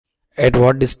At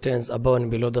what distance above and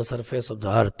below the surface of the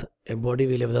earth a body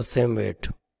will have the same weight?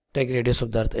 Take radius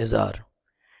of the earth as r.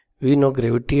 We know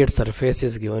gravity at surface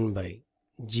is given by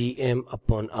gm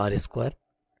upon r square,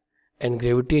 and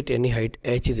gravity at any height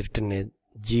h is written as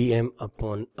gm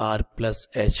upon r plus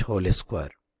h whole square.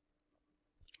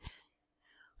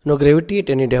 Now gravity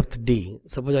at any depth d,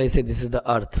 suppose I say this is the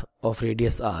earth of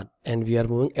radius r and we are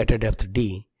moving at a depth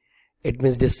d. It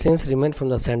means distance remained from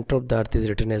the center of the earth is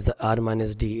written as the r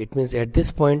minus d. It means at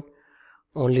this point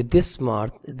only this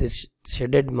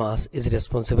shaded mass is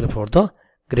responsible for the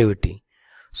gravity.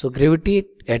 So gravity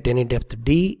at any depth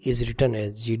d is written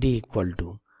as gd equal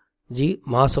to g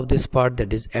mass of this part,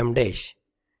 that is m dash,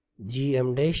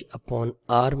 gm dash upon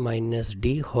r minus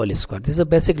d whole square. This is a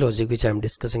basic logic which I am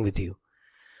discussing with you.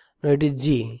 Now it is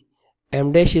g,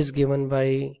 m dash is given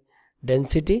by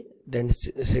density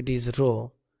is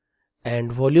rho,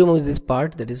 and volume of this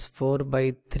part, that is 4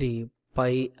 by 3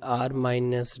 pi r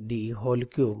minus d whole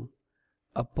cube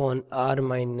upon r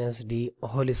minus d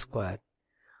whole square.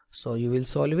 So you will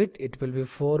solve it. It will be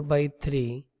 4 by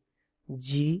 3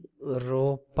 g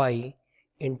rho pi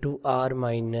into r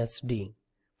minus d.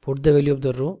 Put the value of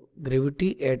the rho.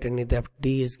 Gravity at any depth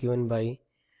d is given by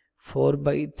 4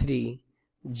 by 3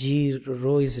 g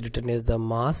rho is written as the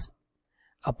mass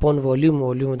upon volume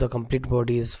of the complete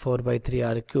body is 4 by 3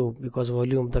 r cube, because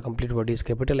volume of the complete body is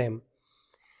capital M,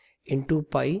 into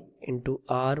pi into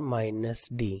r minus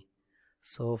d.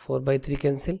 So 4 by 3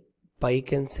 cancel, pi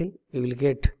cancel, we will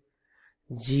get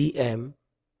gm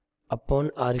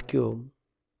upon r cube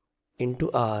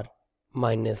into r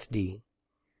minus d,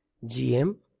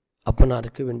 gm upon r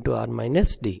cube into r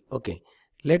minus d. Okay,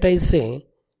 let I say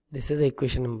this is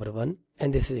equation number 1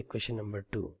 and this is equation number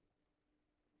 2.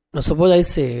 Now suppose I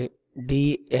say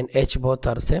d and h both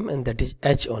are same, and that is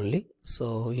h only,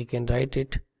 so you can write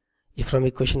it from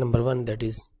equation number 1, that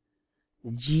is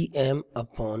gm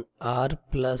upon r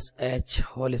plus h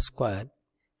whole square.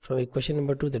 From equation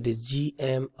number 2, that is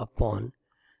gm upon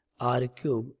r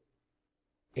cube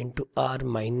into r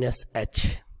minus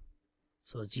h.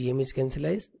 So gm is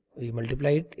cancelled, we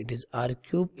multiply it, it is r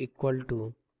cube equal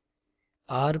to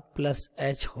r plus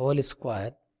h whole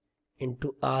square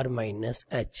into r minus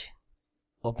h.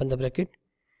 Open the bracket,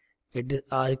 it is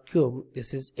r cube,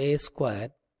 this is a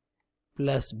square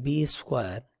plus b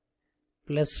square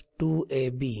plus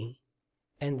 2ab,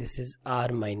 and this is r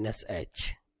minus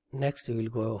h. Next we will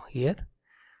go here,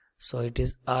 so it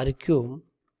is r cube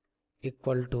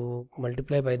equal to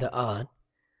multiply by the r,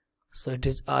 so it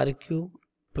is r cube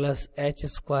plus h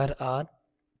square r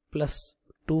plus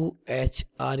 2h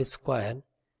r square,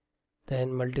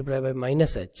 then multiply by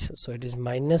minus h, so it is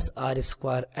minus r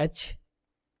square h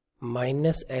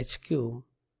minus h cube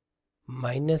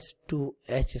minus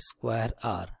 2h square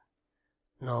r.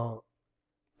 Now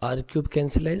r cube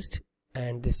cancelled,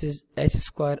 and this is h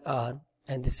square r,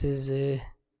 and this is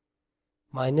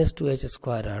minus 2h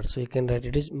square r, so you can write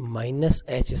it is minus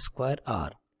h square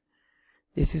r.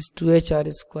 This is 2h r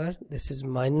square, this is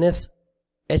minus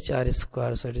h r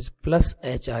square, so it is plus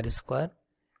h r square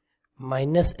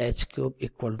minus h cube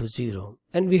equal to 0,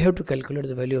 and we have to calculate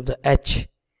the value of the h.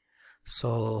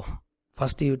 So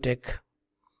first you take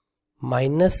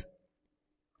minus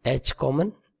h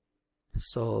common,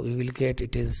 so we will get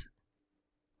it is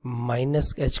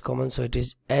minus h common, so it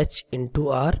is h into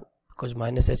r, because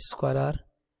minus h square r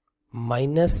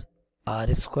minus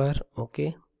r square.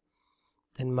 Okay,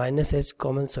 then minus h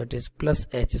common, so it is plus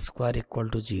h square equal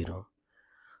to 0.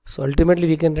 So ultimately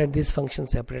we can write this function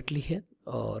separately here,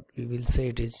 or we will say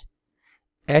it is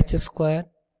h square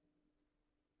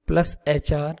plus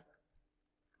hr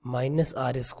minus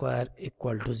r square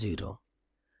equal to 0.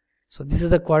 So this is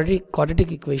the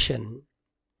quadratic equation.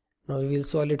 Now we will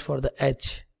solve it for the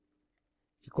h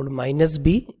equal to minus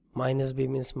b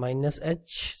means minus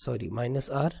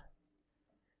r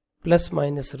plus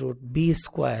minus root b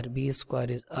square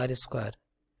is r square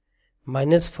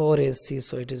minus 4ac,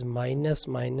 so it is minus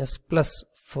plus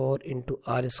 4 into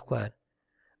r square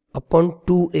upon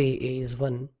 2a, a is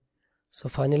 1, so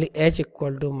finally h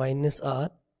equal to minus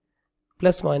r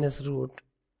plus minus root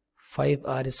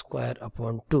 5r square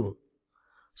upon 2.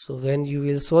 So when you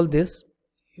will solve this,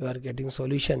 you are getting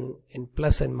solution in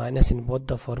plus and minus in both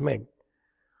the format.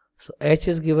 So h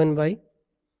is given by,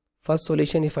 first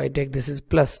solution if I take this is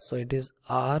plus, so it is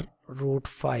r root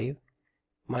 5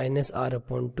 minus r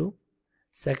upon 2.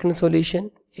 Second solution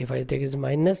if I take is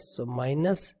minus, so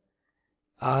minus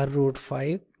r root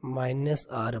 5 minus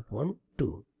r upon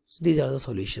 2. So these are the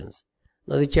solutions.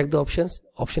 Now we check the options.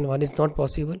 Option 1 is not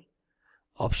possible,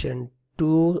 option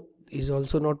 2 is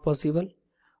also not possible,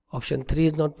 Option 3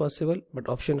 is not possible, but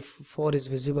option 4 is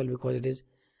visible because it is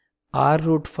r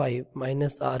root 5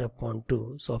 minus r upon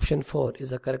 2. So option 4 is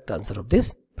the correct answer of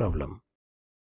this problem.